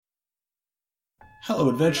Hello,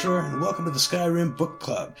 adventurer, and welcome to the Skyrim Book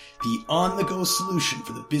Club, the on-the-go solution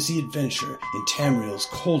for the busy adventure in Tamriel's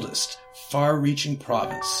coldest, far-reaching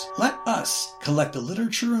province. Let us collect the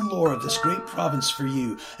literature and lore of this great province for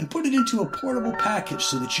you and put it into a portable package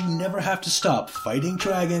so that you never have to stop fighting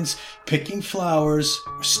dragons, picking flowers,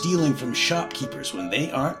 or stealing from shopkeepers when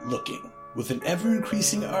they aren't looking. With an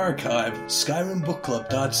ever-increasing archive,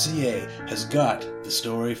 SkyrimBookClub.ca has got the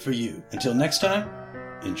story for you. Until next time,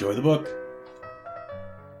 enjoy the book.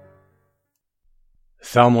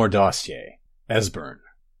 Thalmor Dossier, Esbern.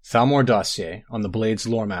 Thalmor Dossier on the Blades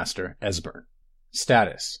Loremaster, Esbern.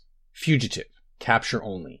 Status: Fugitive, Capture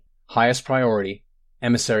Only. Highest Priority,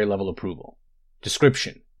 Emissary Level Approval.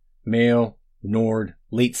 Description: Male, Nord,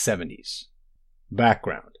 late 70s.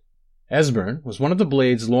 Background: Esbern was one of the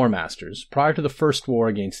Blades Loremasters prior to the First War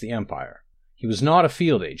against the Empire. He was not a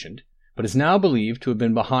field agent, but is now believed to have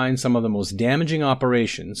been behind some of the most damaging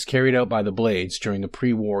operations carried out by the Blades during the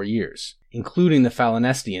pre-war years, including the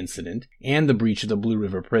Falinesti incident and the breach of the Blue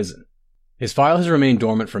River prison. His file has remained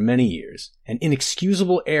dormant for many years, an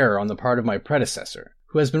inexcusable error on the part of my predecessor,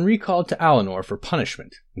 who has been recalled to Alinor for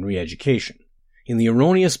punishment and re-education, in the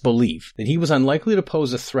erroneous belief that he was unlikely to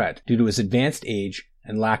pose a threat due to his advanced age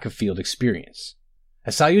and lack of field experience.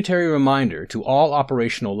 A salutary reminder to all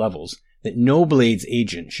operational levels that no Blades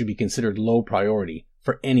agent should be considered low priority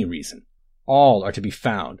for any reason. All are to be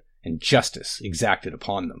found and justice exacted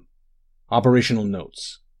upon them. Operational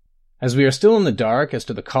notes. As we are still in the dark as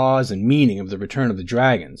to the cause and meaning of the return of the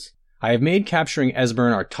dragons, I have made capturing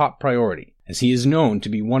Esbern our top priority, as he is known to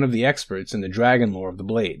be one of the experts in the dragon lore of the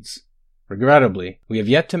Blades. Regrettably, we have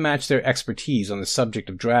yet to match their expertise on the subject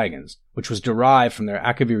of dragons, which was derived from their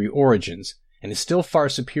Akaviri origins and is still far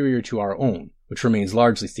superior to our own, which remains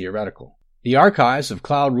largely theoretical. The archives of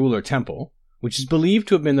Cloud Ruler Temple, which is believed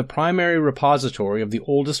to have been the primary repository of the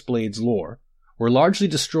oldest Blades lore, were largely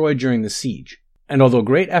destroyed during the siege, and although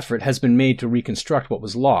great effort has been made to reconstruct what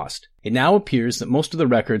was lost, it now appears that most of the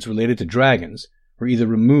records related to dragons were either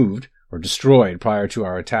removed or destroyed prior to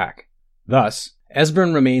our attack. Thus,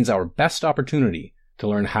 Esbern remains our best opportunity to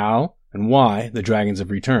learn how and why the dragons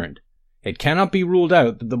have returned. It cannot be ruled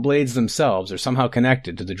out that the Blades themselves are somehow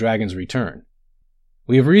connected to the dragon's return.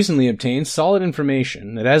 We have recently obtained solid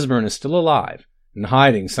information that Esbern is still alive and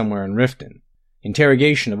hiding somewhere in Riften.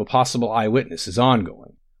 Interrogation of a possible eyewitness is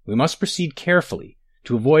ongoing. We must proceed carefully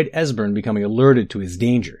to avoid Esbern becoming alerted to his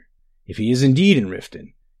danger. If he is indeed in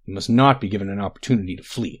Riften, he must not be given an opportunity to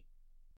flee.